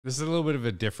This is a little bit of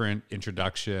a different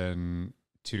introduction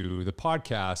to the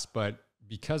podcast, but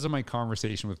because of my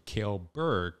conversation with Cale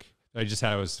Burk that I just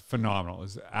had, it was phenomenal. It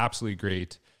was an absolutely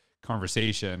great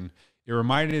conversation. It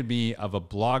reminded me of a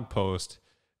blog post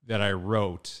that I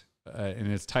wrote,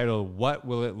 and it's titled, "What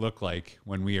Will It Look Like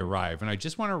When We Arrive?" And I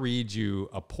just want to read you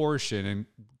a portion and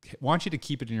want you to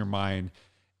keep it in your mind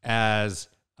as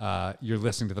you're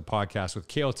listening to the podcast with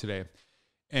Cale today.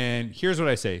 And here's what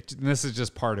I say, and this is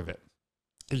just part of it.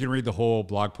 You can read the whole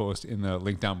blog post in the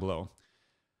link down below.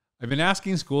 I've been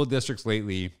asking school districts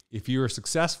lately, if you are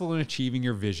successful in achieving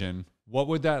your vision, what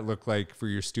would that look like for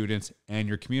your students and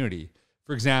your community?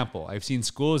 For example, I've seen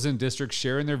schools and districts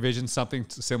share in their vision something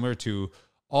similar to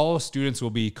all students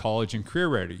will be college and career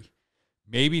ready.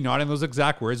 Maybe not in those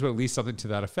exact words, but at least something to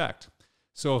that effect.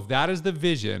 So if that is the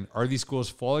vision, are these schools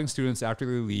following students after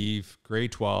they leave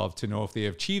grade 12 to know if they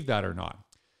have achieved that or not?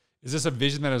 Is this a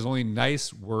vision that has only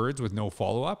nice words with no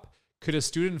follow-up? Could a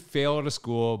student fail at a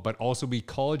school but also be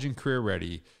college and career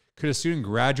ready? Could a student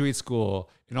graduate school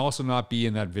and also not be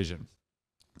in that vision?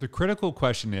 The critical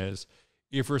question is,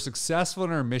 if we're successful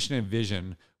in our mission and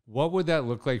vision, what would that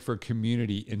look like for a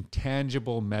community in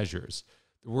tangible measures?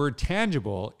 The word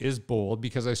tangible is bold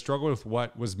because I struggled with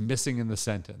what was missing in the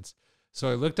sentence.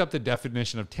 So I looked up the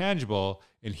definition of tangible,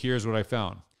 and here's what I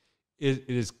found. It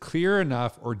is clear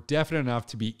enough or definite enough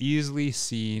to be easily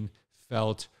seen,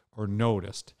 felt, or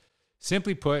noticed.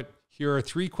 Simply put, here are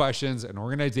 3 questions an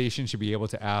organization should be able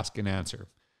to ask and answer.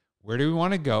 Where do we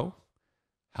want to go?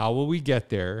 How will we get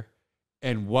there?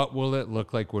 And what will it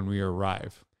look like when we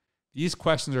arrive? These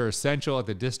questions are essential at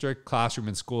the district, classroom,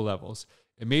 and school levels.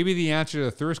 And maybe the answer to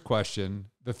the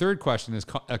third question is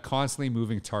a constantly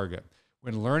moving target.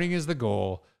 When learning is the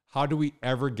goal, how do we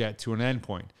ever get to an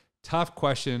endpoint? Tough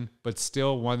question, but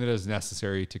still one that is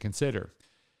necessary to consider.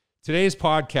 Today's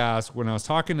podcast, when I was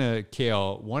talking to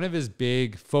Cale, one of his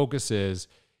big focuses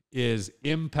is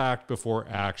impact before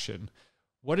action.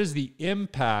 What is the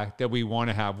impact that we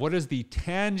want to have? What is the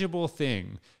tangible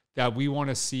thing that we want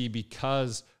to see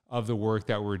because of the work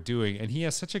that we're doing? And he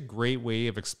has such a great way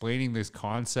of explaining these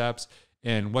concepts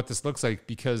and what this looks like,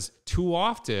 because too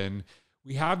often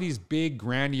we have these big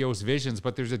grandiose visions,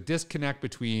 but there's a disconnect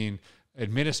between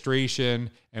administration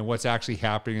and what's actually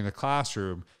happening in the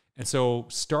classroom. And so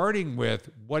starting with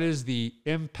what is the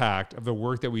impact of the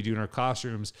work that we do in our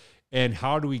classrooms and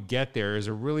how do we get there is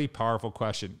a really powerful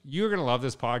question. You're going to love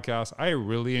this podcast. I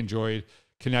really enjoyed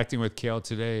connecting with Cale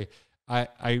today.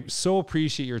 I so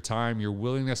appreciate your time, your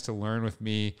willingness to learn with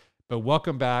me, but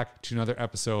welcome back to another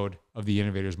episode of the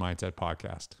Innovator's Mindset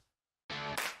Podcast.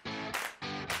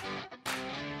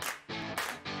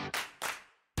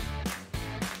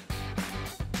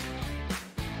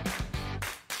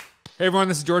 Hey everyone,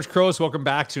 this is George Couros. Welcome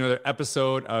back to another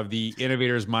episode of the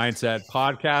Innovator's Mindset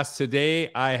Podcast. Today,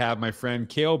 I have my friend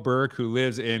Cale Birk, who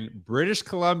lives in British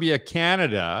Columbia,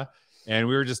 Canada. And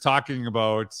we were just talking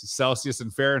about Celsius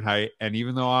and Fahrenheit. And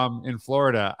even though I'm in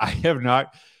Florida, I have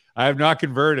not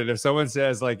converted. If someone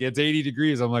says like it's 80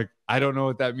 degrees, I'm like, I don't know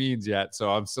what that means yet.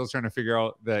 So I'm still trying to figure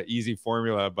out the easy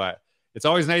formula. But it's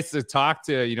always nice to talk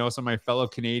to, some of my fellow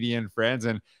Canadian friends.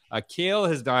 And Cale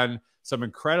has done some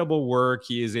incredible work.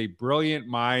 He is a brilliant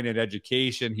mind in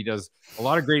education. He does a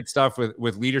lot of great stuff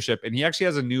with leadership. And he actually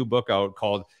has a new book out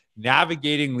called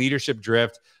Navigating Leadership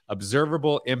Drift,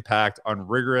 Observable Impact on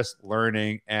Rigorous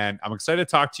Learning. And I'm excited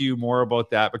to talk to you more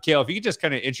about that. But Cale, if you could just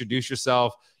kind of introduce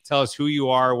yourself, tell us who you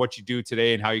are, what you do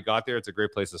today, and how you got there, it's a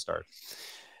great place to start.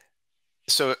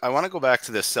 So I want to go back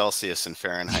to the Celsius and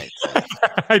Fahrenheit.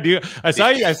 I do. I saw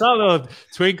a little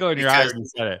twinkle in your eye when you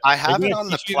said it. I have it on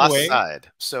the plus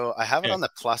side. So I have it on the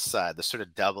plus side, the sort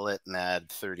of double it and add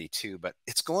 32, but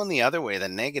it's going the other way, the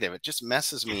negative. It just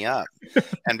messes me up.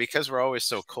 And because we're always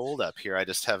so cold up here, I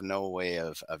just have no way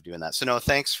of doing that. So no,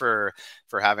 thanks for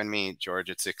having me, George.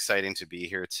 It's exciting to be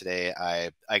here today.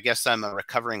 I guess I'm a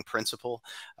recovering principal.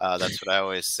 That's what I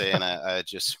always say. And I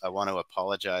want to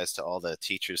apologize to all the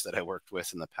teachers that I worked with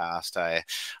in the past. I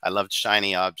loved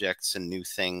shiny objects and new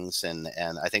things, and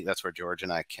I think that's where George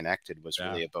and I connected, was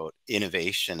really about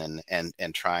innovation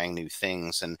and trying new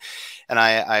things. And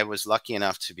I was lucky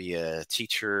enough to be a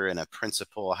teacher and a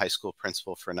principal, a high school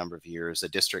principal for a number of years, a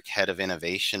district head of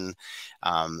innovation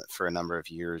for a number of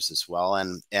years as well.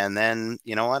 And then,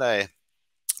 you know what,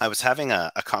 I was having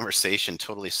a conversation,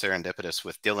 totally serendipitous,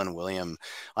 with Dylan William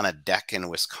on a deck in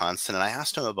Wisconsin, and I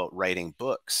asked him about writing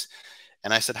books.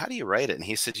 And I said, how do you write it? And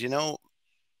he said,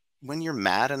 when you're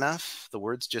mad enough, the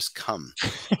words just come.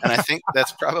 And I think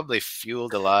that's probably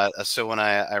fueled a lot. So when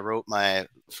I wrote my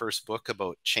first book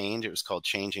about change, it was called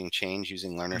Changing Change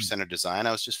Using Learner-Centered Design.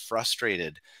 I was just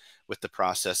frustrated with the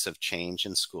process of change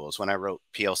in schools. When I wrote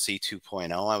PLC 2.0,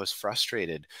 I was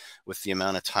frustrated with the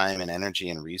amount of time and energy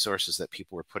and resources that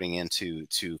people were putting into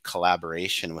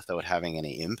collaboration without having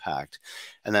any impact.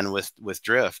 And then with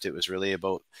Drift, it was really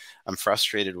about, I'm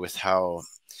frustrated with how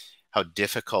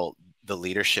difficult the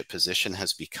leadership position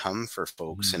has become for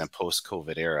folks in a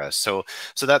post-COVID era. So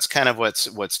that's kind of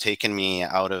what's taken me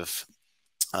out of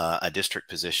a district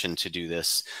position to do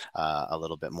this a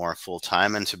little bit more full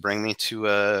time, and to bring me to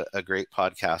a great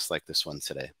podcast like this one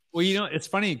today. Well, it's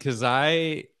funny because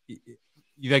like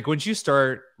once you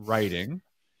start writing,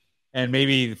 and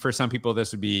maybe for some people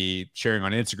this would be sharing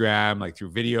on Instagram, like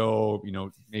through video,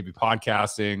 maybe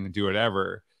podcasting, do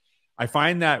whatever. I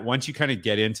find that once you kind of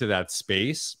get into that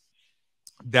space,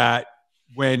 that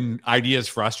when ideas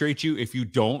frustrate you, if you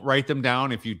don't write them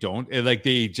down, if you don't, like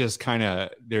they just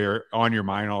they're on your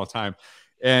mind all the time.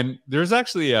 And there's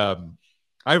actually,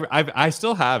 I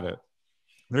still have it.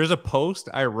 There's a post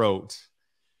I wrote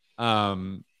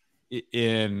it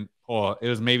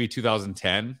was maybe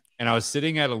 2010. And I was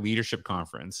sitting at a leadership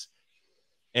conference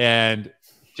and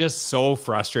just so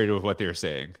frustrated with what they were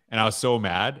saying. And I was so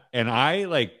mad. And I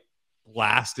like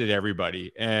blasted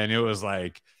everybody. And it was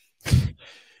like,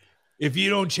 if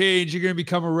you don't change, you're going to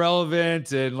become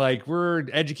irrelevant, and like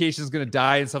education is going to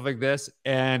die and stuff like this.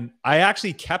 And I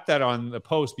actually kept that on the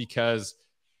post because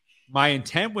my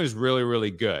intent was really,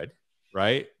 really good,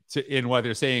 right? In what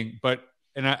they're saying.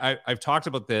 And I've talked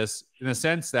about this in the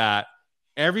sense that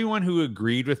everyone who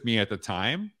agreed with me at the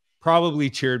time probably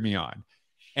cheered me on.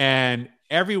 And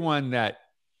everyone that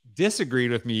disagreed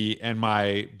with me and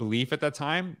my belief at that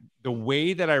time, the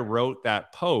way that I wrote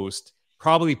that post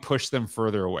probably pushed them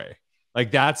further away. Like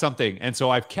that's something. And so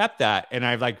I've kept that, and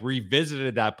I've like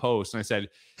revisited that post, and I said,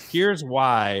 here's what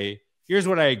I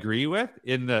agree with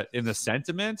in the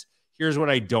sentiment. Here's what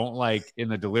I don't like in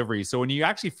the delivery. So when you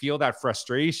actually feel that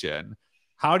frustration,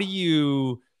 how do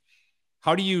you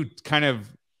kind of,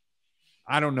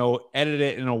 I don't know, edit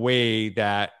it in a way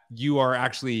that you are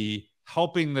actually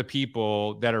helping the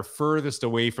people that are furthest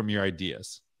away from your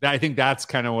ideas? I think that's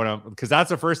kind of because that's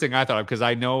the first thing I thought of, because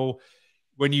I know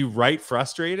when you write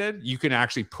frustrated, you can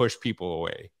actually push people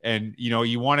away. And,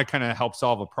 you want to kind of help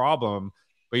solve a problem,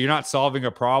 but you're not solving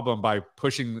a problem by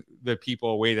pushing the people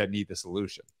away that need the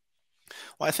solution.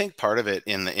 Well, I think part of it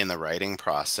in the writing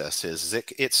process is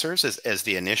it serves as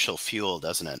the initial fuel,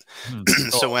 doesn't it?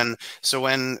 So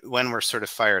when we're sort of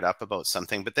fired up about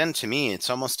something, but then to me, it's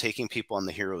almost taking people on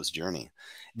the hero's journey.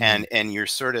 And you're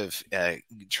sort of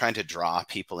trying to draw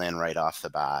people in right off the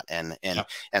bat, and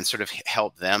sort of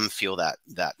help them feel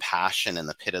that passion in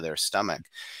the pit of their stomach,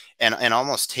 and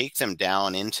almost take them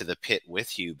down into the pit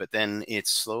with you. But then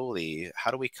it's slowly, how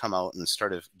do we come out and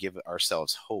start to give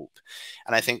ourselves hope?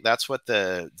 And I think that's what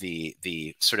the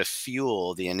sort of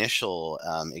fuel, the initial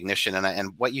ignition,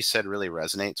 and what you said really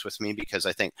resonates with me, because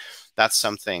I think that's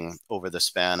something over the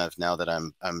span of now that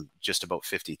I'm just about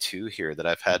 52 here that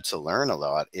I've had to learn a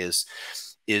lot is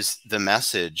the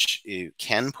message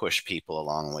can push people a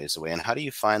long ways away. And how do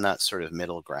you find that sort of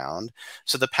middle ground?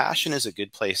 So the passion is a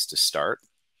good place to start.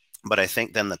 But I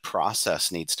think then the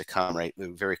process needs to come right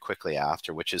very quickly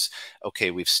after, which is, okay,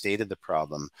 we've stated the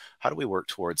problem. How do we work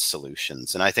towards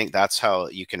solutions? And I think that's how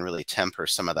you can really temper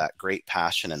some of that great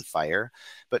passion and fire,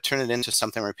 but turn it into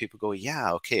something where people go,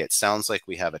 yeah, okay, it sounds like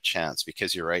we have a chance.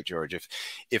 Because you're right, George, if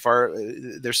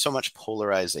there's so much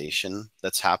polarization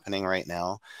that's happening right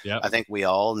now, I think we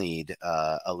all need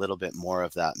a little bit more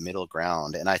of that middle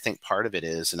ground. And I think part of it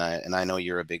is, and I know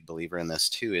you're a big believer in this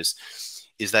too, is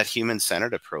that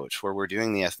human-centered approach where we're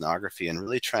doing the ethnography and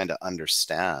really trying to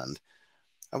understand,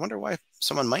 I wonder why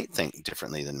someone might think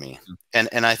differently than me. And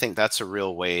I think that's a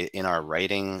real way in our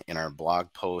writing, in our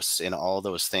blog posts, in all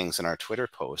those things, in our Twitter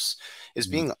posts, is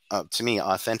being, to me,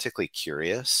 authentically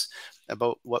curious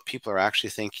about what people are actually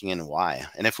thinking and why.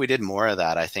 And if we did more of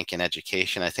that, I think in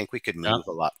education, I think we could move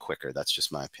a lot quicker. That's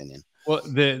just my opinion. Well,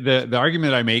 the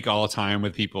argument I make all the time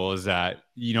with people is that,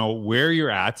 where you're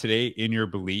at today in your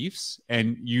beliefs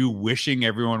and you wishing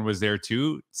everyone was there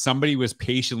too, somebody was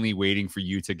patiently waiting for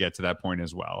you to get to that point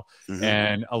as well.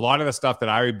 And a lot of the stuff that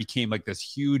I became like this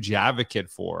huge advocate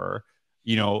for,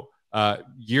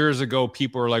 years ago,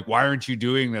 people were like, why aren't you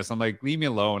doing this? I'm like, leave me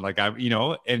alone. Like, and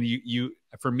you,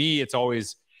 for me, it's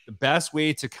always the best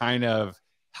way to kind of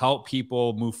help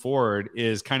people move forward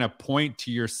is kind of point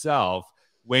to yourself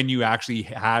when you actually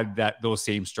had those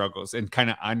same struggles and kind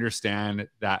of understand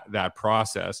that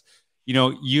process.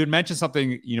 You had mentioned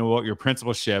something, about your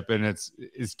principalship, and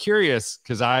it's curious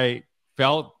because I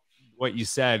felt what you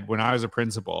said when I was a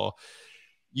principal.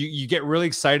 You get really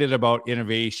excited about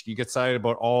innovation. You get excited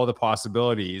about all the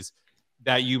possibilities.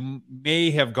 that you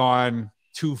may have gone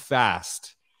too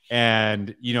fast,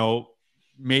 and, you know,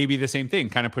 maybe the same thing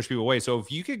kind of push people away. So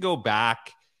if you could go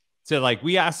back to, like,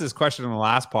 we asked this question in the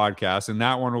last podcast, and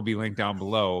that one will be linked down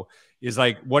below, is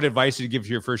like, what advice would you give to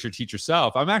your first year teacher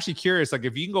self? I'm actually curious, like,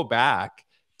 if you can go back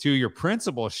to your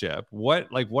principalship, what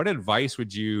advice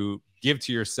would you give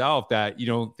to yourself, that, you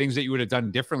know, things that you would have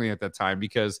done differently at that time?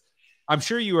 Because I'm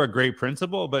sure you were a great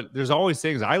principal, but there's always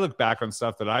things, I look back on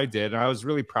stuff that I did, and I was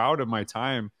really proud of my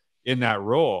time in that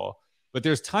role. But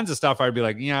there's tons of stuff I'd be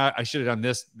like, yeah, I should have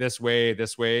done this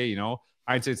way, you know.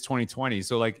 Hindsight's 2020.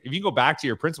 So, like, if you go back to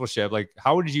your principalship, like,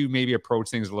 how would you maybe approach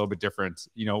things a little bit different,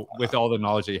 you know, with all the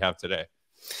knowledge that you have today?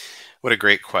 What a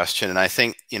great question. And I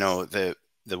think, you know, the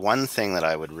one thing that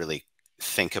I would really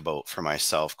think about for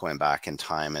myself going back in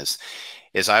time is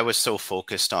I was so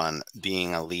focused on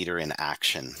being a leader in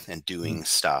action and doing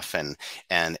stuff and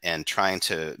trying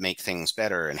to make things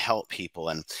better and help people.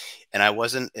 And I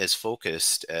wasn't as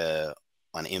focused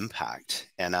on impact.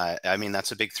 And I mean,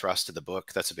 that's a big thrust of the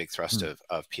book. That's a big thrust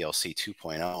of PLC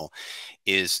 2.0,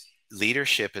 is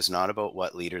leadership is not about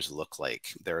what leaders look like.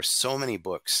 There are so many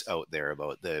books out there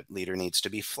about the leader needs to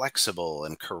be flexible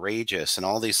and courageous and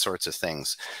all these sorts of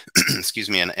things. Excuse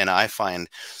me. And I find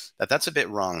that that's a bit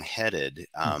wrong-headed.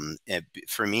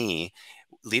 For me,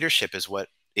 leadership is what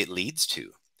it leads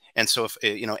to. And so if,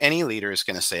 you know, any leader is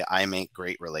going to say, I make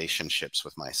great relationships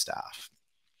with my staff.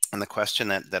 And the question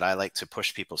that I like to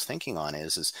push people's thinking on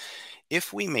is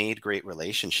if we made great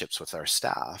relationships with our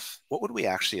staff, what would we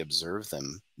actually observe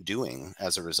them doing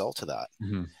as a result of that?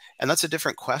 And that's a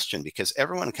different question, because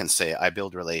everyone can say, I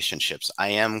build relationships, I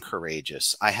am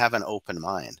courageous, I have an open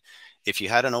mind. If you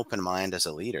had an open mind as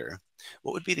a leader,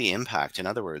 what would be the impact? In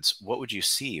other words, what would you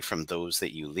see from those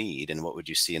that you lead, and what would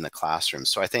you see in the classroom?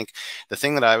 So I think the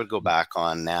thing that I would go back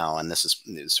on now, and this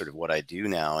is sort of what I do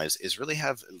now, is really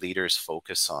have leaders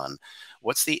focus on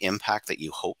what's the impact that you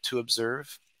hope to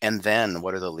observe, and then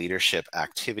what are the leadership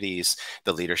activities,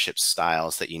 the leadership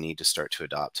styles that you need to start to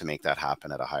adopt to make that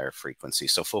happen at a higher frequency.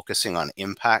 So focusing on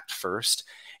impact first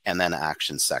and then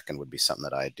action second would be something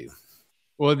that I do.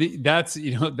 Well, that's,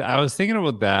 you know, I was thinking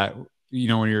about that, you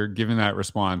know, when you're giving that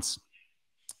response.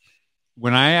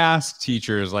 When I ask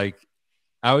teachers, like,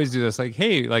 I always do this, like,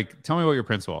 hey, like, tell me about your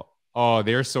principal. Oh,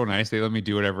 they're so nice, they let me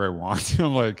do whatever I want.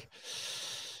 I'm like,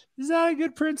 is that a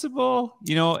good principal?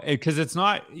 You know, because it's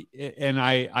not. And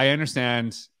I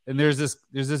understand. And there's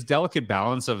this delicate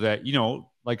balance of that, you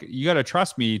know, like, you got to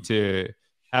trust me to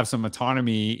have some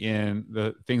autonomy in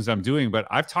the things I'm doing. But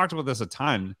I've talked about this a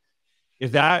ton.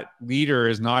 If that leader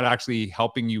is not actually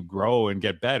helping you grow and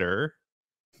get better,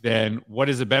 then what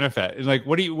is the benefit? And, like,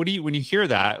 what do you, when you hear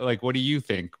that, like, what do you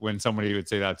think when somebody would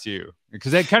say that to you?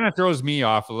 Because that kind of throws me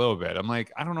off a little bit. I'm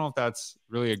like, I don't know if that's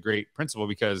really a great principle,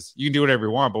 because you can do whatever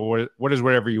you want, but what does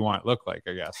whatever you want look like,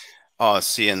 I guess? Oh,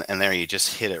 see, and there you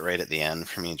just hit it right at the end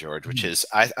for me, George, which is,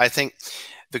 I think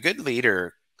the good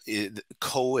leader,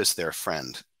 is their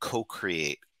friend,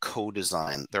 co-create,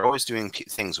 co-design. They're always doing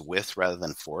things with rather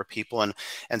than for people.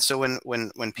 And so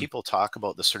when people talk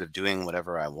about the sort of doing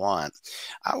whatever I want,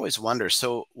 I always wonder,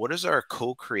 so what is our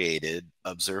co-created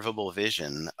observable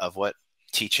vision of what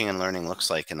teaching and learning looks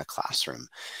like in the classroom?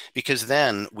 Because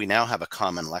then we now have a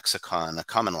common lexicon, a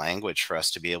common language for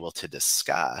us to be able to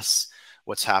discuss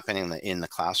what's happening in the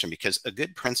classroom. Because a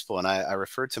good principal, and I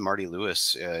referred to Marty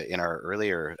Lewis in our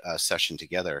earlier session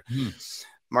together,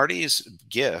 Marty's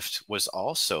gift was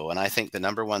also, and I think the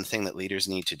number one thing that leaders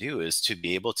need to do is to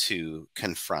be able to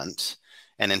confront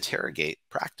and interrogate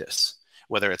practice,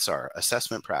 whether it's our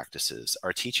assessment practices,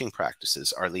 our teaching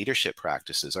practices, our leadership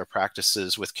practices, our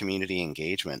practices with community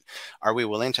engagement. Are we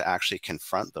willing to actually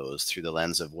confront those through the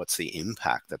lens of what's the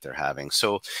impact that they're having?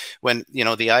 So when, you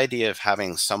know, the idea of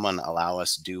having someone allow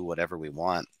us do whatever we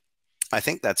want, I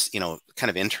think that's, you know, kind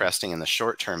of interesting in the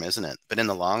short term, isn't it? But in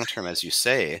the long term, as you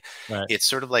say, right, it's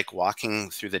sort of like walking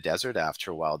through the desert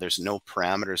after a while. There's no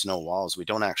parameters, no walls. We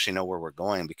don't actually know where we're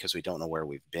going because we don't know where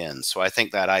we've been. So I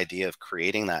think that idea of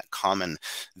creating that common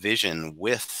vision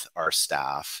with our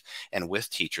staff and with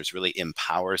teachers really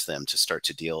empowers them to start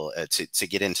to deal, to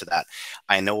get into that.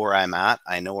 I know where I'm at.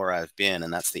 I know where I've been.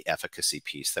 And that's the efficacy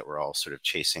piece that we're all sort of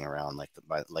chasing around like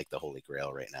the Holy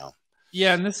Grail right now.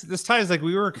 Yeah, and this ties, like,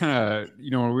 we were kind of,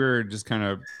 you know, we were just kind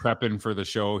of prepping for the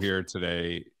show here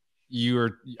today.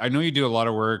 I know you do a lot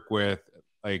of work with,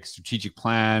 like, strategic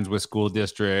plans with school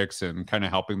districts and kind of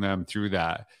helping them through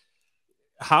that.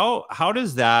 How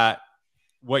does that,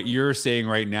 what you're saying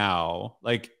right now,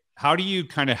 like, how do you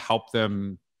kind of help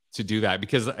them to do that?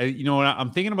 Because, you know,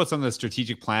 I'm thinking about some of the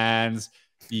strategic plans,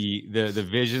 the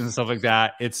vision and stuff like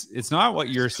that. It's not what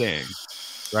you're saying.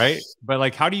 right? But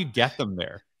like, how do you get them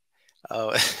there?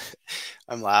 Oh,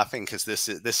 I'm laughing because this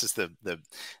is the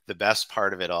best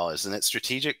part of it all, isn't it?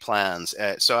 Strategic plans.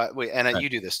 You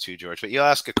do this too, George. But you'll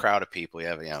ask a crowd of people. You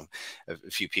have a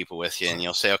few people with you, and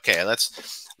you'll say, okay,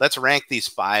 let's rank these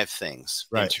 5 things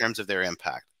in terms of their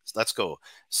impact. Let's go: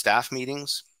 staff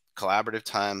meetings, collaborative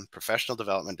time, professional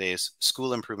development days,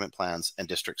 school improvement plans, and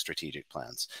district strategic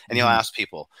plans. And you'll ask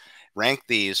people, rank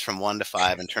these from 1 to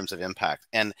 5 in terms of impact.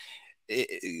 And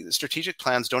strategic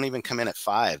plans don't even come in at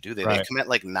 5, do they? They come at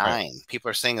like 9. People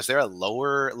are saying, is there a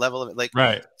lower level of like?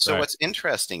 So what's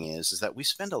interesting is that we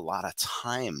spend a lot of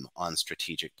time on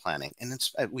strategic planning, and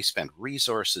we spend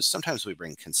resources. Sometimes we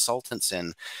bring consultants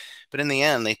in, but in the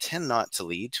end, they tend not to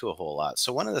lead to a whole lot.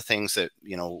 So one of the things that,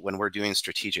 when we're doing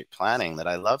strategic planning that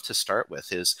I love to start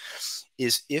with is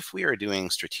if we are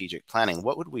doing strategic planning,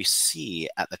 what would we see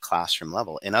at the classroom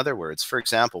level? In other words, for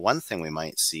example, one thing we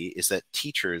might see is that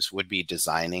teachers would be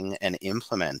designing and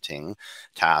implementing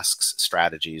tasks,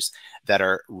 strategies that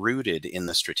are rooted in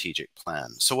the strategic plan.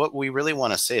 So what we really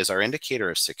want to say is our indicator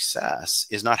of success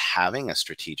is not having a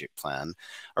strategic plan.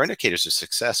 Our indicators of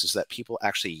success is that people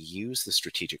actually use the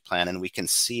strategic plan and we can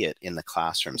see it in the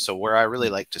classroom. So where I really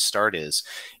like to start is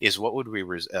what would we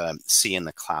see in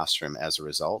the classroom as a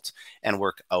result, and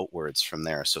work outwards from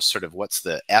there. So sort of what's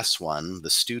the S1, the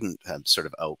student sort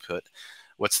of output,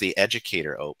 what's the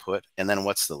educator output, and then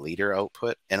what's the leader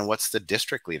output, and what's the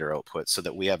district leader output, so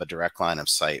that we have a direct line of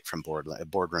sight from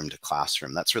boardroom to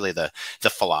classroom. That's really the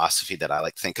philosophy that I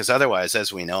like to think, because otherwise,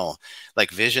 as we know,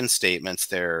 like vision statements,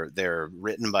 they're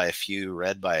written by a few,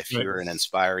 read by a few, and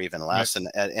inspire even less. And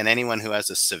anyone who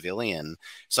has a civilian,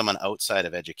 someone outside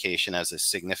of education, as a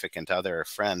significant other or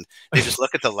friend, they just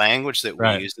look at the language that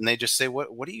we use and they just say,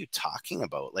 what are you talking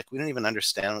about? Like, we don't even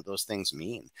understand what those things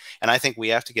mean. And I think we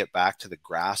have to get back to the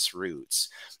grassroots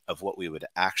of what we would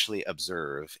actually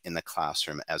observe in the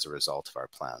classroom as a result of our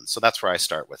plan. So that's where I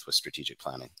start with strategic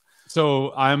planning.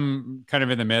 So I'm kind of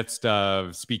in the midst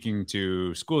of speaking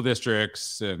to school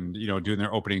districts and, doing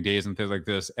their opening days and things like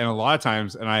this. And a lot of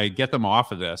times, and I get them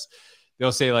off of this,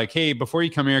 they'll say like, hey, before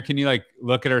you come here, can you like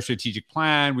look at our strategic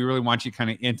plan? We really want you to kind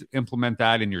of implement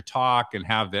that in your talk and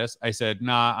have this. I said,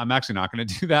 nah, I'm actually not going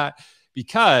to do that,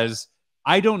 because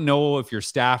I don't know if your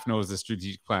staff knows the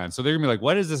strategic plan. So they're gonna be like,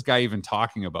 what is this guy even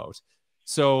talking about?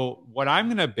 So what I'm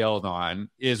going to build on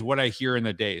is what I hear in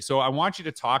the day. So I want you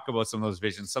to talk about some of those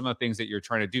visions, some of the things that you're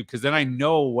trying to do, because then I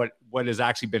know what has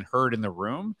actually been heard in the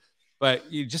room.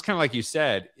 But you just kind of, like you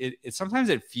said, it sometimes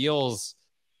it feels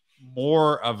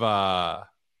more of a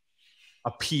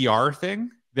PR thing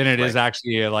than it is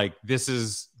actually like, this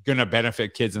is going to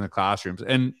benefit kids in the classrooms.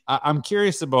 And I'm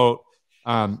curious about,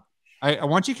 I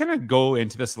want you to kind of go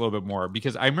into this a little bit more,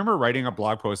 because I remember writing a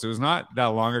blog post. It was not that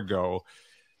long ago.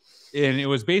 And it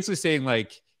was basically saying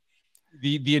like,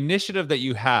 the initiative that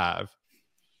you have,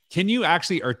 can you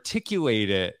actually articulate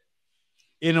it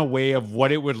in a way of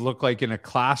what it would look like in a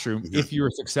classroom if you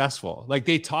were successful? Like,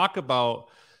 they talk about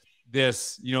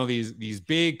this, these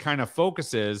big kind of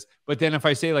focuses, but then if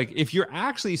I say like, if you're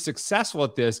actually successful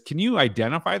at this, can you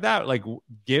identify that, like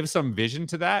give some vision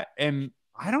to that? And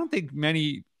I don't think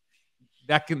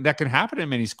that can happen in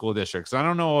many school districts. I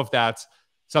don't know if that's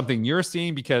something you're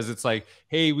seeing, because it's like,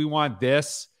 hey, we want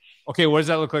this. Okay, what does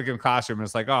that look like in a classroom? And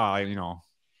it's like, oh, I don't know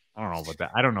about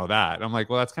that. I don't know that. And I'm like,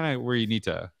 well, that's kind of where you need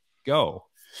to go.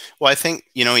 Well, I think,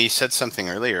 you said something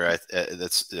earlier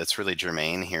that's really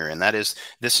germane here. And that is,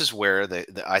 this is where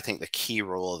I think the key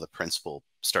role of the principal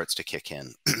starts to kick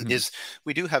in is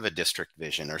we do have a district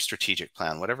vision or strategic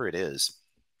plan, whatever it is.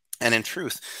 And in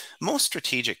truth, most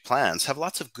strategic plans have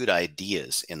lots of good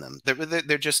ideas in them.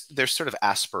 They're sort of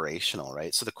aspirational,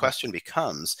 right? So the question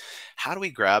becomes, how do we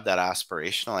grab that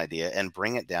aspirational idea and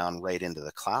bring it down right into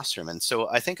the classroom? And so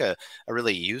I think a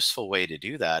really useful way to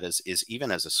do that is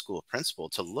even as a school principal,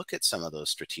 to look at some of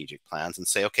those strategic plans and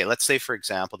say, okay, let's say, for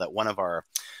example, that one of our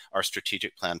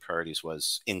strategic plan priorities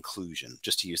was inclusion,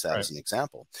 just to use that as an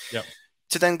example. Yep.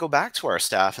 To then go back to our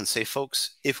staff and say,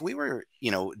 folks, if we were,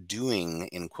 doing,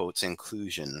 in quotes,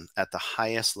 inclusion at the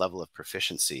highest level of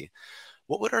proficiency,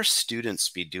 what would our students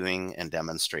be doing and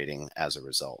demonstrating as a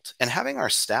result? And having our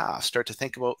staff start to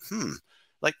think about,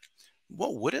 like,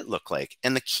 what would it look like?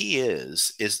 And the key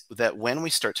is that when we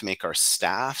start to make our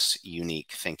staff's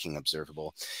unique thinking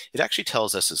observable, it actually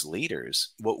tells us as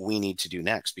leaders what we need to do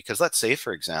next. Because let's say,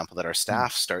 for example, that our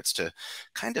staff starts to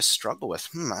kind of struggle with,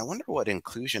 I wonder what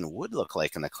inclusion would look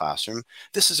like in the classroom.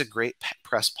 This is a great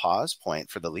press pause point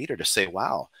for the leader to say,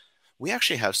 wow, we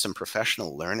actually have some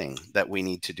professional learning that we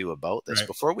need to do about this Right.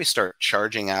 before we start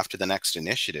charging after the next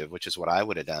initiative, which is what I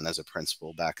would have done as a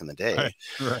principal back in the day. Right.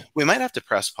 Right. We might have to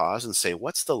press pause and say,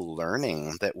 what's the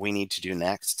learning that we need to do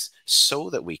next so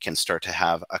that we can start to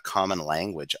have a common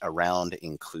language around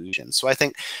inclusion? So I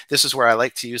think this is where I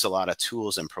like to use a lot of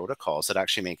tools and protocols that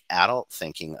actually make adult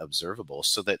thinking observable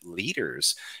so that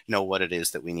leaders know what it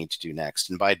is that we need to do next.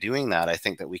 And by doing that, I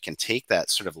think that we can take that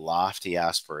sort of lofty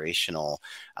aspirational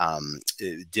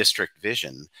district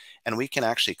vision, and we can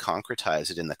actually concretize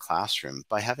it in the classroom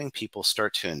by having people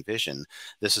start to envision,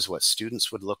 this is what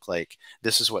students would look like,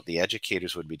 this is what the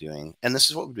educators would be doing, and this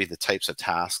is what would be the types of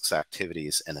tasks,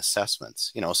 activities, and assessments.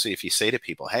 You know, so if you say to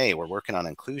people, hey, we're working on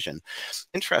inclusion,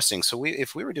 interesting. So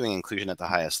if we were doing inclusion at the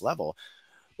highest level,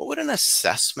 what would an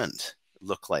assessment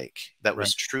look like that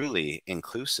was truly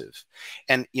inclusive?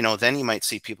 And, you know, then you might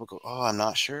see people go, oh, I'm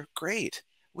not sure. Great.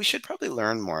 We should probably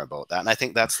learn more about that. And I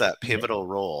think that's that pivotal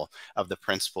role of the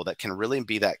principal that can really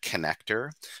be that connector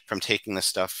from taking the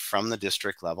stuff from the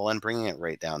district level and bringing it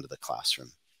right down to the classroom.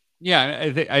 Yeah,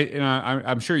 I think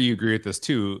I'm sure you agree with this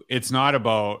too. It's not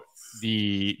about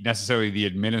necessarily the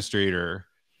administrator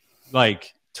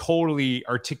like totally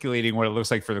articulating what it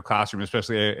looks like for the classroom,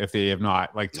 especially if they have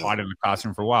not like taught in the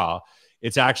classroom for a while.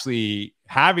 It's actually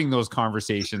having those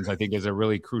conversations, I think, is a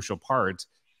really crucial part,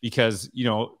 because, you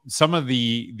know, some of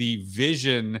the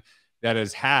vision that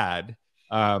is had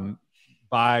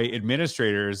by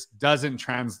administrators doesn't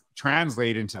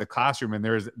translate into the classroom,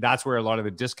 and that's where a lot of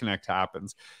the disconnect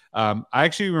happens. I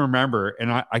actually remember,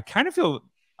 and I kind of feel,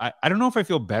 I don't know if I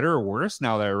feel better or worse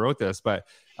now that I wrote this, but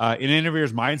in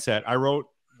Innovator's Mindset, I wrote,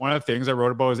 one of the things I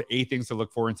wrote about was 8 things to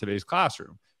look for in today's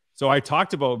classroom. So I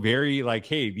talked about very like,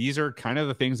 hey, these are kind of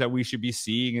the things that we should be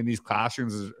seeing in these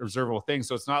classrooms as observable things.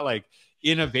 So it's not like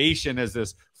innovation as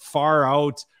this far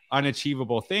out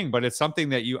unachievable thing, but it's something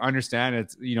that you understand.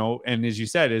 It's, you know, and as you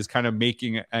said, is kind of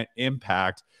making an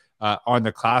impact on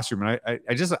the classroom. And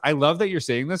I love that you're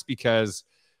saying this, because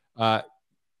I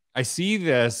see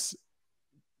this,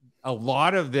 a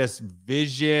lot of this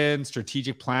vision,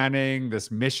 strategic planning,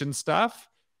 this mission stuff,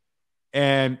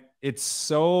 and it's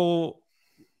so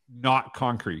not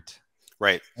concrete.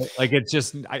 Right. Like, it's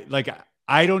just,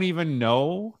 I don't even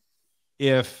know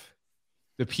if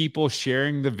the people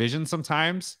sharing the vision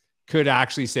sometimes could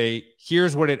actually say,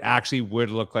 here's what it actually would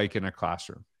look like in a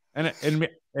classroom.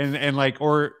 And like,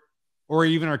 or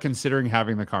even are considering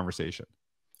having the conversation.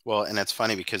 Well, and it's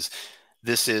funny because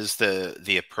this is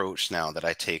the approach now that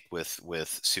I take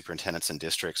with superintendents and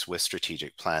districts with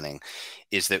strategic planning,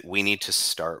 is that we need to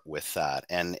start with that.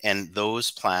 And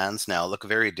those plans now look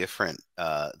very different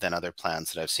than other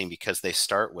plans that I've seen, because they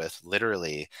start with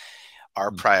literally, our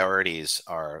priorities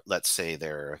are, let's say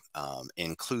they're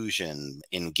inclusion,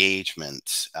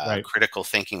 engagement, critical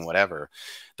thinking, whatever.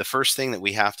 The first thing that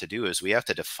we have to do is we have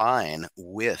to define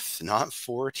with, not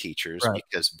for teachers,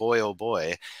 because boy, oh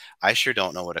boy, I sure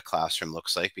don't know what a classroom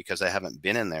looks like, because I haven't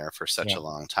been in there for such a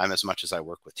long time, as much as I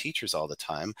work with teachers all the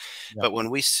time. But when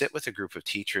we sit with a group of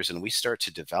teachers and we start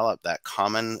to develop that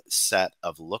common set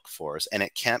of look fors, and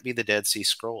it can't be the Dead Sea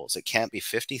Scrolls, it can't be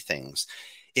 50 things.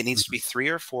 It needs to be 3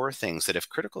 or 4 things that, if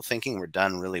critical thinking were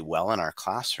done really well in our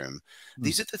classroom,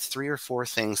 these are the 3 or 4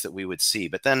 things that we would see.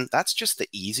 But then that's just the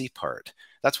easy part.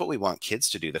 That's what we want kids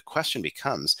to do. The question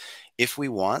becomes, if we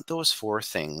want those 4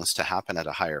 things to happen at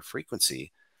a higher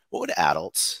frequency, what would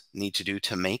adults need to do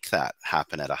to make that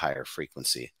happen at a higher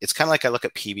frequency? It's kind of like I look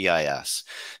at PBIS.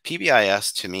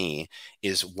 PBIS to me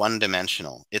is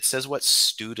one-dimensional. It says what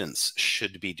students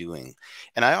should be doing.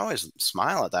 And I always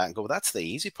smile at that and go, well, that's the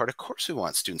easy part. Of course we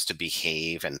want students to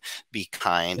behave and be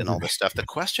kind and all this stuff. The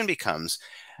question becomes,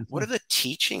 what are the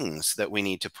teachings that we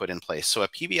need to put in place? So a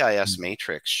PBIS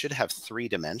matrix should have 3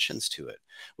 dimensions to it,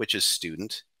 which is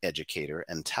student, educator,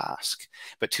 and task.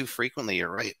 But too frequently,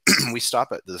 you're right, we stop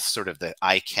at the sort of the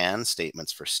I can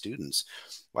statements for students.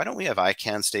 Why don't we have I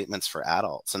can statements for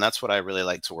adults? And that's what I really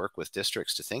like to work with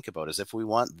districts to think about, is if we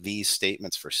want these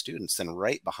statements for students, then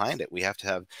right behind it, we have to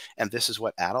have, and this is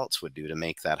what adults would do to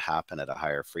make that happen at a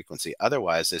higher frequency.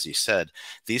 Otherwise, as you said,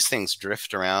 these things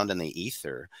drift around in the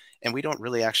ether, and we don't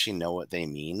really actually know what they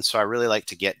mean. So I really like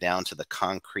to get down to the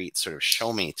concrete, sort of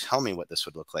show me, tell me what this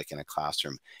would look like in a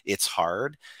classroom. It's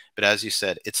hard, but as you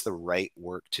said, it's the right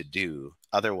work to do.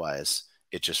 Otherwise,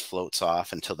 it just floats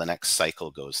off until the next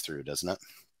cycle goes through, doesn't it?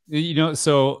 You know,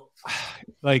 so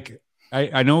like,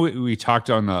 I know we talked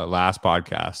on the last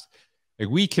podcast, like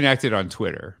we connected on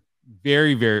Twitter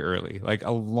very, very early, like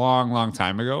a long, long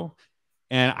time ago.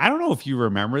 And I don't know if you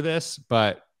remember this,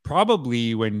 but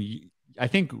probably when I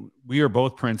think we were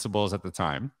both principals at the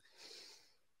time.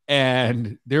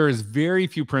 And there is very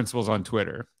few principals on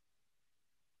Twitter.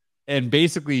 And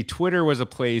basically, Twitter was a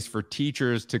place for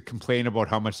teachers to complain about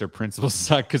how much their principals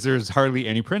suck because there's hardly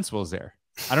any principals there.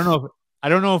 I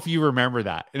don't know if you remember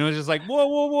that. And it was just like, whoa,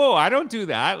 whoa, whoa! I don't do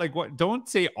that. Like, what? Don't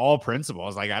say all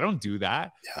principals. Like, I don't do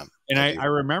that. Yeah, and I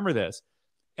remember this.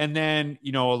 And then,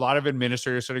 you know, a lot of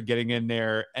administrators started getting in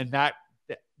there, and that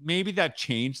maybe that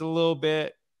changed a little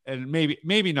bit, and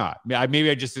maybe not. Maybe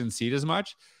I just didn't see it as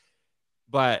much.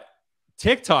 But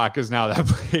TikTok is now that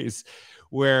place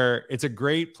where it's a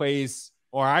great place,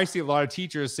 or I see a lot of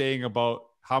teachers saying about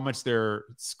how much their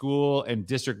school and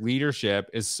district leadership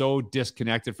is so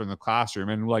disconnected from the classroom.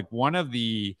 And like one of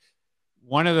the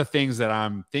things that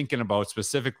I'm thinking about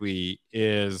specifically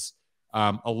is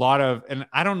a lot of, and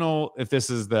I don't know if this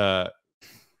is the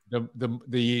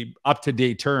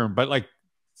up-to-date term, but like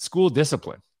school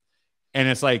discipline. And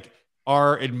it's like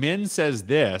our admin says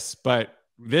this, but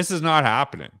this is not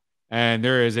happening. And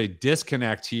there is a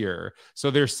disconnect here.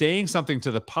 So they're saying something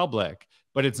to the public,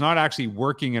 but it's not actually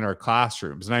working in our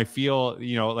classrooms. And I feel,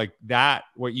 you know, like that,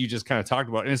 what you just kind of talked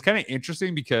about. And it's kind of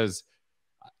interesting because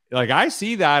like I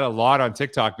see that a lot on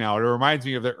TikTok now. It reminds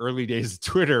me of the early days of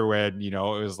Twitter when, you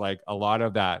know, it was like a lot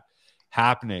of that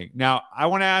happening. Now, I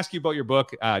want to ask you about your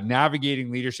book,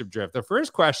 Navigating Leadership Drift. The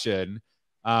first question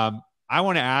I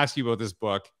want to ask you about this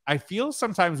book. I feel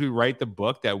sometimes we write the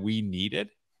book that we needed.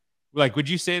 Like, would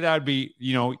you say that would be,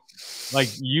 you know, like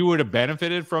you would have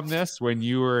benefited from this when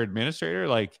you were administrator?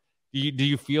 Like, do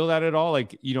you feel that at all?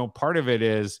 Like, you know, part of it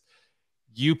is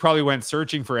you probably went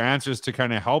searching for answers to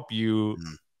kind of help you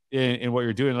in what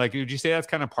you're doing. Like, would you say that's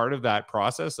kind of part of that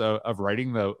process of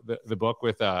writing the book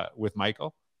with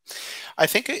Michael? I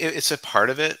think it's a part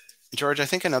of it, George. I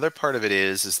think another part of it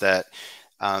is that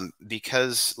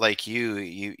because like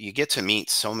you get to meet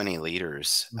so many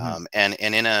leaders, and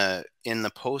in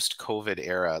the post-COVID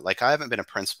era, like I haven't been a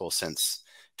principal since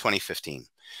 2015,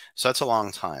 so that's a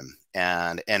long time.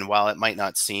 And while it might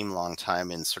not seem long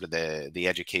time in sort of the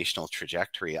educational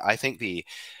trajectory, I think the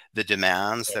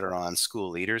demands that are on school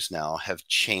leaders now have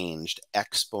changed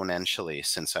exponentially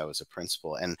since I was a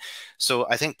principal. And so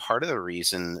I think part of the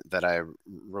reason that I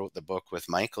wrote the book with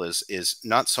Michael is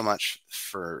not so much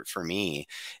for me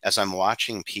as I'm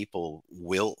watching people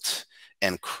wilt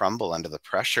and crumble under the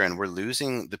pressure, and we're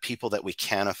losing the people that we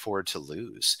can't afford to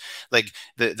lose. Like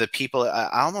the people,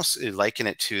 I almost liken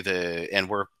it to and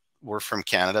we're from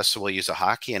Canada, so we'll use a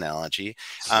hockey analogy.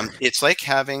 It's like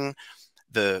having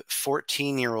the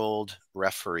 14-year-old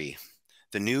referee,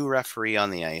 the new referee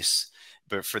on the ice,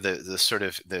 but for the sort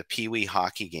of the pee-wee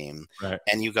hockey game. Right.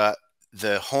 And you got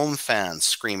the home fans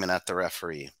screaming at the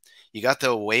referee. You got the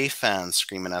away fans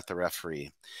screaming at the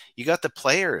referee. You got the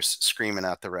players screaming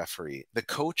at the referee, the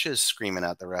coaches screaming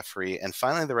at the referee. And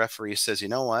finally the referee says, you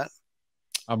know what?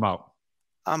 I'm out.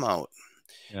 I'm out.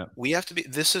 Yeah. We have to be,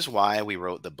 this is why we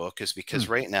wrote the book, is because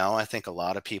right now I think a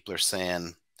lot of people are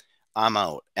saying, I'm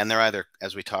out. And they're either,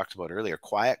 as we talked about earlier,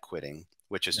 quiet quitting,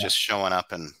 which is just showing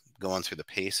up and going through the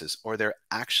paces, or they're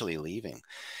actually leaving.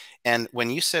 And when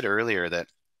you said earlier that,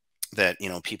 you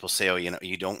know, people say, oh, you know,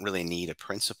 you don't really need a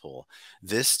principal.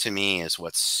 This to me is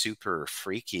what's super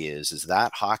freaky is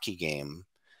that hockey game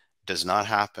does not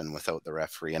happen without the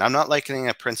referee. And I'm not likening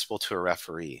a principal to a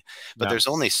referee, but there's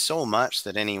only so much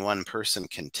that any one person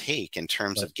can take in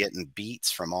terms of getting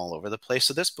beats from all over the place.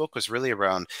 So this book was really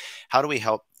around how do we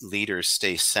help leaders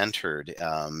stay centered,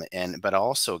 but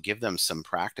also give them some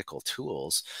practical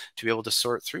tools to be able to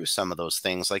sort through some of those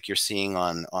things like you're seeing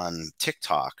on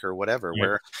TikTok or whatever,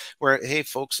 where, hey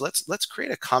folks, let's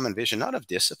create a common vision, not of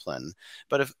discipline,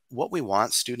 but of what we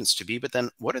want students to be. But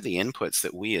then what are the inputs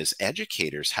that we as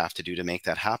educators have to do to make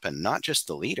that happen? Not just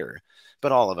the leader,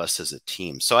 but all of us as a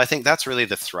team. So I think that's really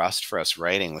the thrust for us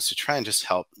writing, was to try and just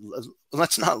help.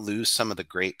 Let's not lose some of the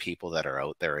great people that are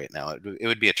out there right now. It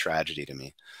would be a tragedy to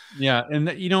me. Yeah. And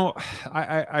you know,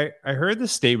 I heard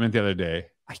this statement the other day.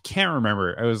 I can't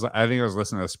remember. I think I was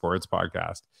listening to a sports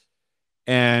podcast,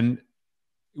 and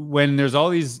when there's all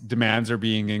these demands are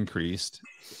being increased,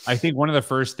 I think one of the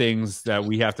first things that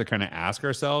we have to kind of ask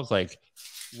ourselves, like,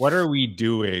 what are we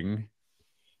doing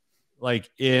like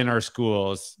in our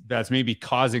schools that's maybe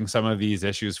causing some of these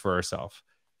issues for ourselves?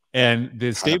 And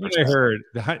the statement 100%. I heard,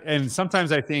 and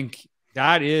sometimes I think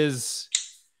that is,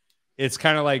 it's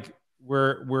kind of like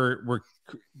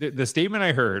the statement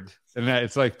I heard, and that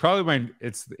it's like probably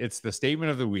it's the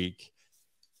statement of the week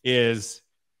is,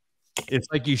 it's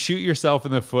like you shoot yourself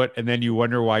in the foot and then you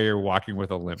wonder why you're walking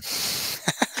with a limp.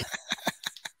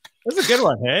 That's a good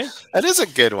one, hey? That is a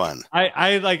good one.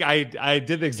 I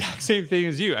did the exact same thing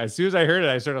as you. As soon as I heard it,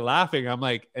 I started laughing. I'm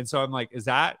like, is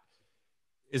that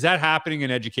is that happening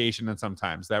in education? And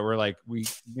sometimes that we're like, we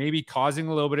maybe causing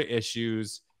a little bit of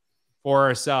issues for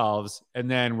ourselves, and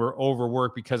then we're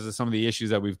overworked because of some of the issues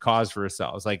that we've caused for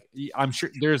ourselves. Like, I'm sure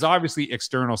there's obviously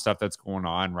external stuff that's going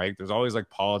on, right? There's always like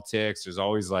politics. There's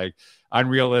always like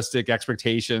unrealistic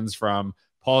expectations from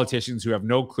politicians who have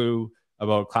no clue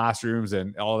about classrooms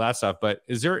and all that stuff. But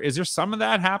is there some of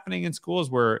that happening in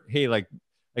schools where, hey, like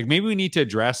maybe we need to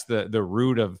address the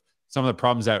root of some of the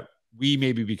problems that we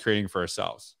maybe be creating for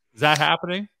ourselves? Is that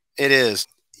happening? It is.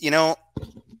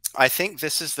 I think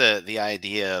this is the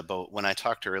idea about when I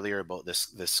talked earlier about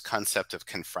this concept of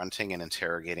confronting and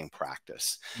interrogating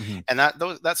practice. Mm-hmm. And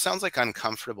that sounds like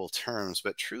uncomfortable terms,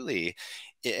 but truly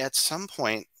at some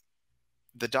point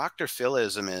the Dr.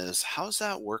 Philism is, how's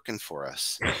that working for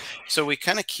us? So we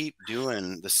kind of keep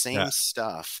doing the same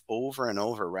stuff over and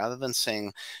over rather than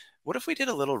saying, what if we did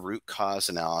a little root cause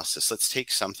analysis? Let's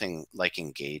take something like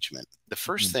engagement. The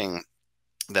first thing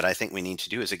that I think we need to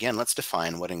do is, again, let's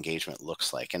define what engagement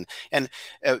looks like. And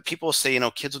people say,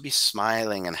 kids will be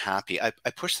smiling and happy. I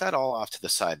push that all off to the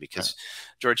side because,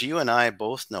 George, you and I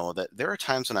both know that there are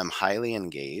times when I'm highly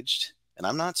engaged and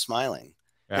I'm not smiling.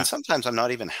 Yeah. And sometimes I'm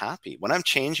not even happy. When I'm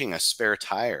changing a spare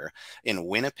tire in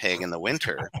Winnipeg in the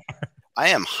winter, I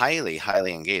am highly,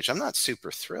 highly engaged. I'm not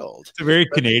super thrilled. It's a very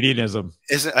Canadianism.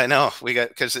 Is it? I know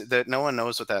because no one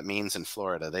knows what that means in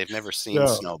Florida. They've never seen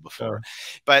snow before.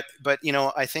 But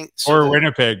I think or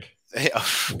Winnipeg.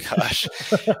 Oh gosh.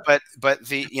 but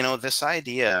this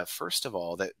idea, first of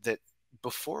all, that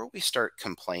before we start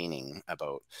complaining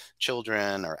about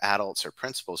children or adults or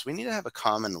principals, we need to have a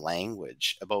common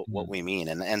language about what we mean.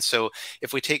 And so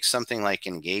if we take something like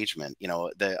engagement,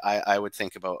 I would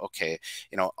think about, okay,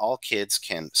 all kids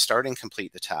can start and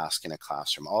complete the task in a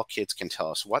classroom. All kids can tell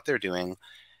us what they're doing,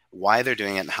 why they're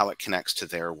doing it, and how it connects to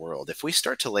their world. If we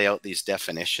start to lay out these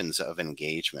definitions of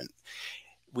engagement,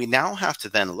 we now have to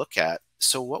then look at,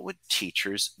 so what would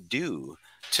teachers do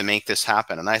to make this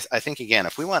happen? And I think, again,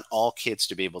 if we want all kids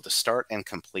to be able to start and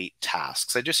complete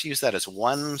tasks, I just use that as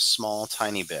one small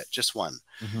tiny bit, just one.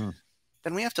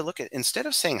 Then we have to look at, instead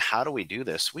of saying, how do we do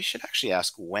this? We should actually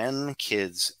ask, when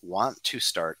kids want to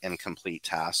start and complete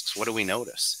tasks, what do we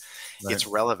notice? Right. It's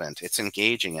relevant, it's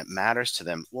engaging, it matters to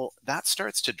them. Well, that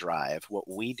starts to drive what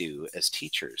we do as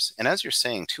teachers. And as you're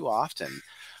saying, too often,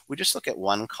 we just look at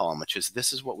one column, which is,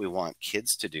 this is what we want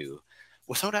kids to do,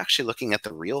 without actually looking at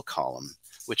the real column,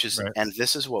 which is, and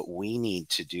this is what we need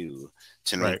to do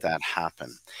to make that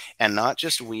happen. And not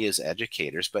just we as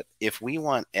educators, but if we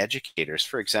want educators,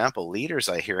 for example, leaders,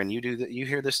 I hear, and you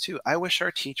hear this too, I wish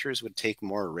our teachers would take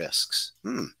more risks.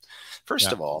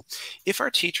 First of all, if our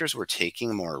teachers were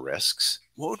taking more risks,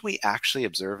 what would we actually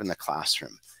observe in the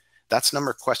classroom? That's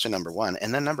question number one.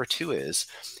 And then number two is,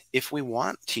 if we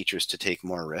want teachers to take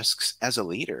more risks as a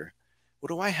leader, what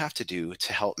do I have to do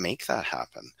to help make that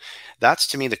happen? That's,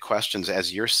 to me, the questions,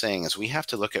 as you're saying, is we have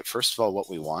to look at, first of all, what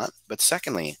we want, but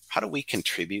secondly, how do we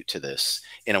contribute to this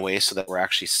in a way so that we're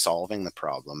actually solving the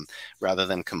problem rather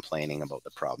than complaining about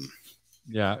the problem?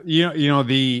 Yeah.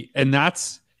 And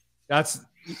that's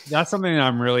something that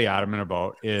I'm really adamant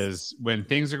about, is when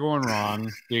things are going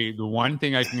wrong, the one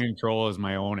thing I can control is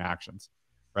my own actions.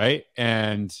 Right.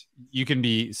 And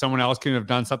someone else can have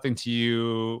done something to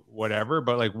you, whatever,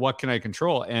 but like, what can I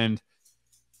control? And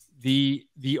the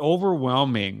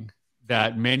overwhelming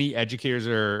that many educators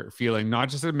are feeling, not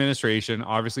just administration,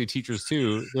 obviously teachers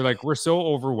too, they're like, we're so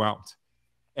overwhelmed.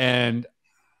 And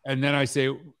then I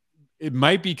say, it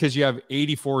might be because you have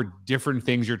 84 different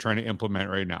things you're trying to implement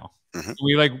right now.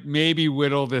 We maybe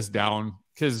whittle this down,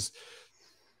 because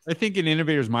I think in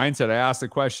Innovator's mindset, I asked the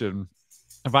question,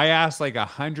 if I ask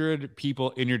 100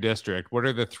 people in your district, what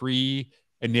are the 3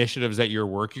 initiatives that you're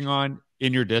working on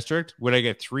in your district? Would I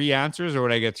get 3 answers, or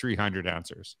would I get 300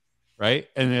 answers? Right.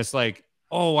 And it's like,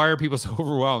 oh, why are people so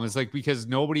overwhelmed? It's like, because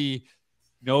nobody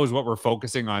knows what we're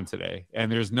focusing on today.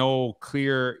 And there's no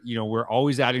clear, we're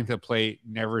always adding to the plate,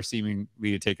 never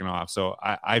seemingly taken off. So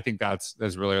I think that's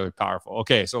really, really powerful.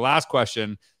 Okay. So last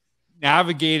question,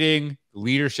 navigating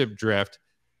leadership drift.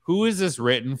 Who is this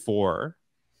written for?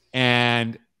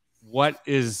 And what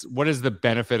is the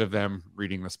benefit of them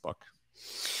reading this book?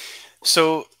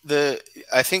 So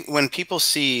I think when people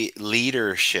see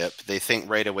leadership, they think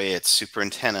right away it's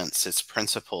superintendents, it's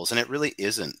principals, and it really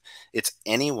isn't. It's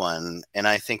anyone. And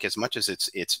I think as much as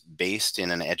it's based in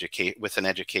with an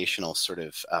educational sort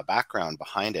of background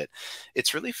behind it,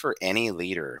 it's really for any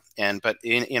leader. But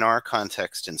in our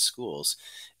context in schools,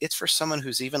 it's for someone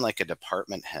who's even like a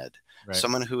department head. Right.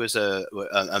 Someone who is a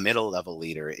middle level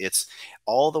leader. It's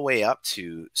all the way up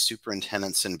to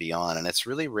superintendents and beyond. And it's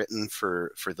really written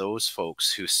for those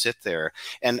folks who sit there.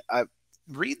 And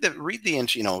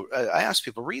I ask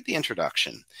people, read the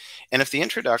introduction, and if the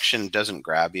introduction doesn't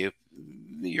grab you,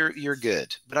 you're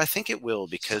good. But I think it will,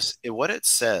 because what it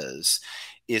says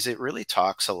is it really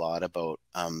talks a lot about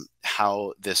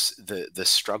how the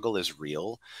struggle is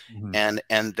real, Mhm.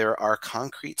 and there are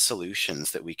concrete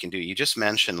solutions that we can do. You just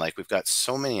mentioned, like, we've got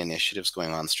so many initiatives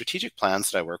going on. Strategic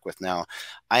plans that I work with now,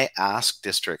 I ask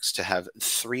districts to have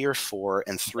 3 or 4,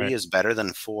 and 3 Okay. is better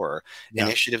than 4 Yeah.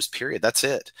 initiatives, period. That's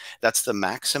it. That's the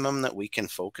maximum that we can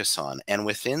focus on. And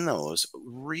within those,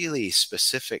 really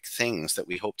specific things that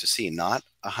we hope to see, not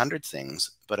 100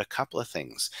 things, but a couple of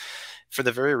things. For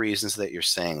the very reasons that you're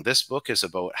saying, this book is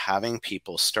about having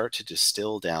people start to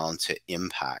distill down to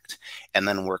impact and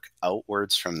then work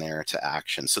outwards from there to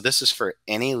action. So this is for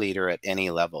any leader at any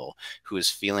level who is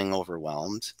feeling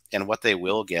overwhelmed. And what they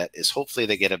will get is, hopefully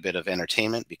they get a bit of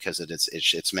entertainment, because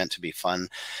it's meant to be fun.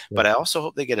 Yeah. But I also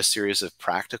hope they get a series of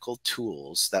practical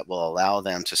tools that will allow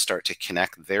them to start to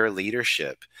connect their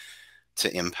leadership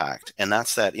to impact. And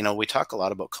that's that, we talk a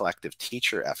lot about collective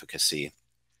teacher efficacy.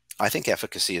 I think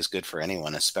efficacy is good for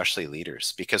anyone, especially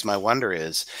leaders, because my wonder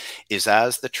is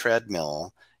as the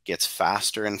treadmill gets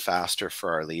faster and faster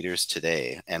for our leaders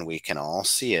today, and we can all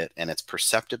see it, and it's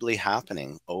perceptibly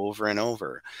happening over and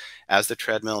over, as the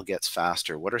treadmill gets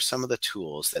faster, what are some of the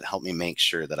tools that help me make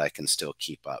sure that I can still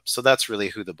keep up? So that's really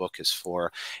who the book is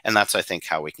for. And that's, I think,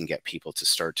 how we can get people to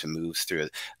start to move through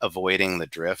avoiding the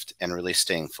drift and really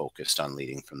staying focused on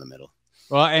leading from the middle.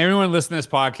 Well, everyone listening to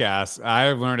this podcast,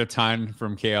 I've learned a ton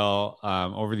from Cale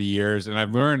over the years, and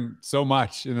I've learned so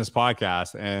much in this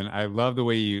podcast. And I love the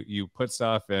way you put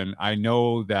stuff, and I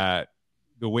know that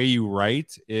the way you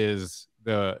write is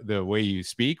the way you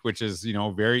speak, which is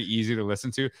very easy to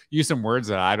listen to. Use some words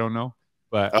that I don't know,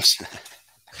 but.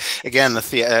 Again,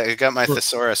 I got my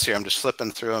thesaurus here. I'm just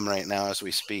flipping through them right now as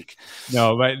we speak.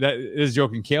 No, but that is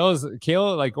joking.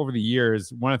 Cale, like, over the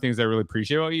years, one of the things I really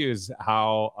appreciate about you is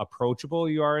how approachable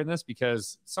you are in this,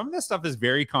 because some of this stuff is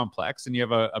very complex, and you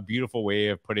have a beautiful way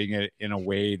of putting it in a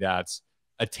way that's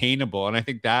attainable. And I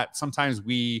think that sometimes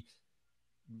we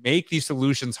make these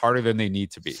solutions harder than they need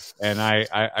to be. And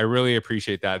I really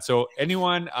appreciate that. So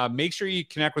anyone, make sure you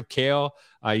connect with Cale.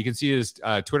 You can see his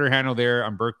Twitter handle there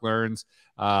on Burk Learns.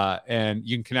 And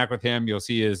you can connect with him. You'll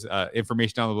see his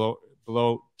information down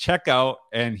below. Check out,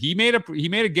 and he made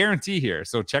a guarantee here.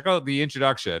 So check out the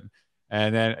introduction,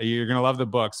 and then you're gonna love the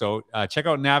book. So check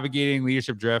out Navigating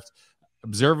Leadership Drift: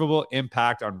 Observable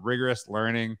Impact on Rigorous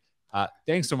Learning.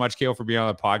 Thanks so much, Cale, for being on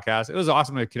the podcast. It was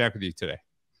awesome to connect with you today.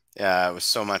 Yeah, it was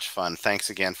so much fun. Thanks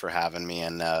again for having me,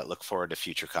 and look forward to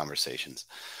future conversations.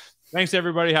 Thanks,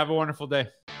 everybody. Have a wonderful day.